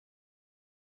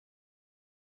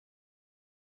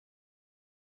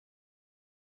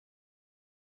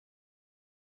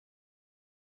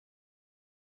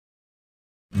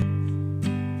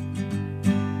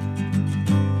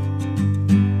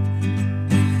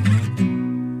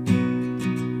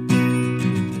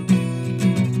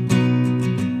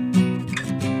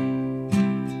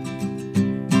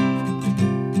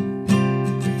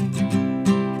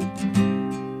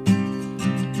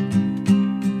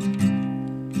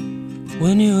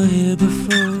when you were here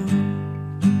before.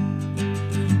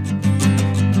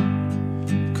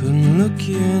 Couldn't look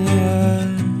you in the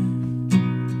eye.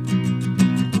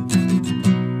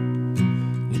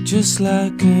 You're just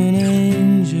like an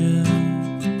angel.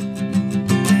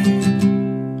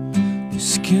 Your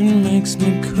skin makes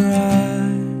me cry.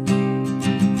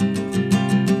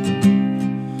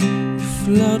 You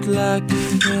float like a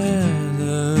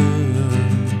feather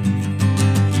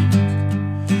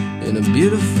in a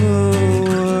beautiful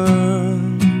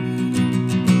world.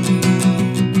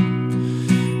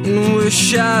 And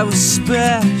wish I was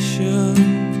special.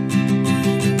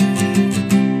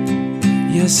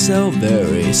 You're so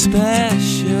very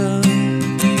special.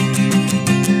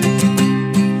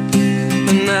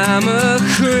 And I'm a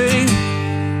creep.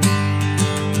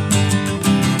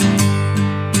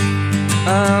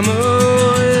 I'm a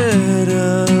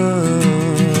widow.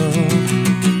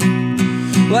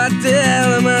 What the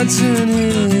hell am I doing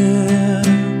here?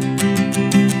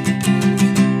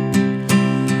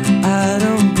 I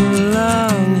don't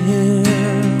belong here.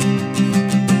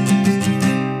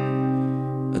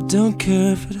 I don't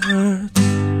care if it hurts.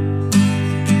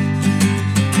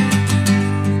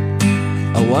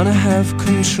 I wanna have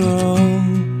control.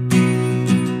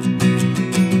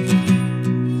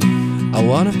 I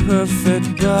want a perfect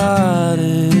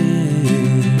body.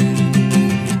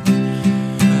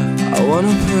 I want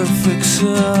a perfect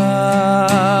soul.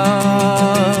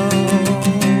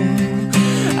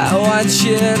 I want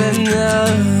you to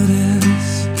notice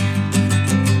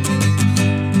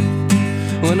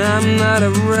when I'm not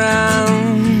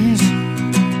around.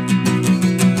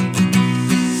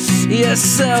 You're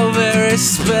so very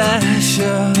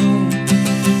special.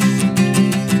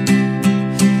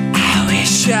 I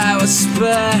wish I was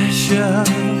special,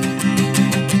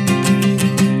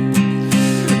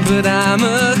 but I'm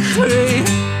a creep.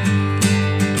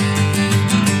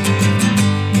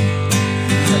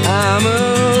 I'm a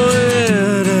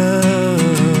widow.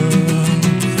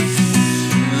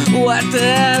 What the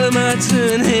hell am I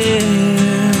doing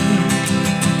here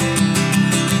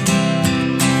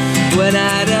when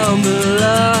I don't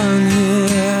belong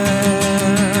here?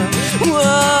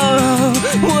 Whoa,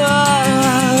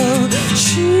 whoa,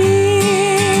 she's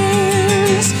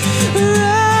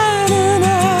running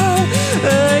out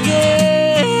again.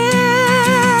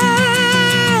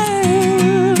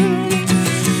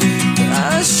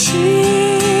 She's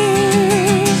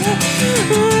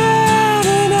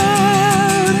running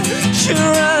out. She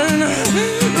run,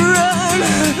 run,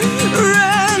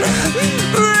 run,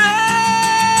 run.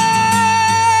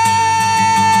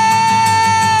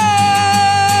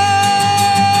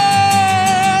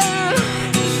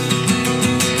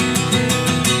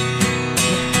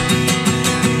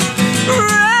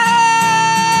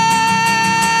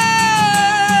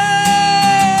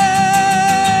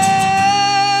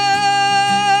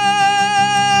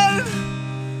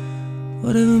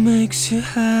 Whatever makes you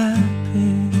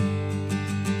happy,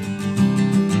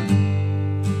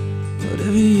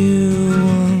 whatever you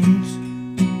want.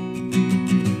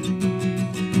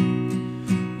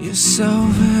 You're so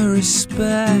very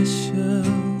special.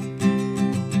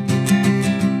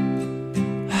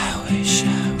 I wish I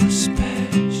was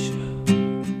special,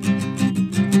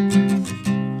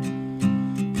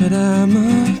 but I'm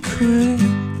a creep.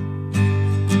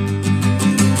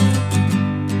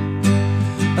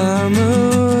 I'm a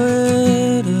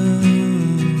widow.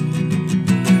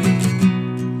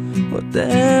 What the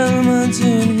hell am I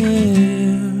doing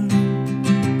here?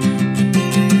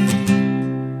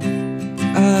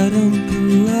 I don't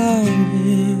belong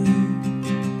here.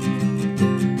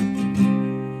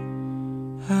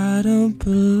 I don't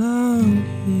belong.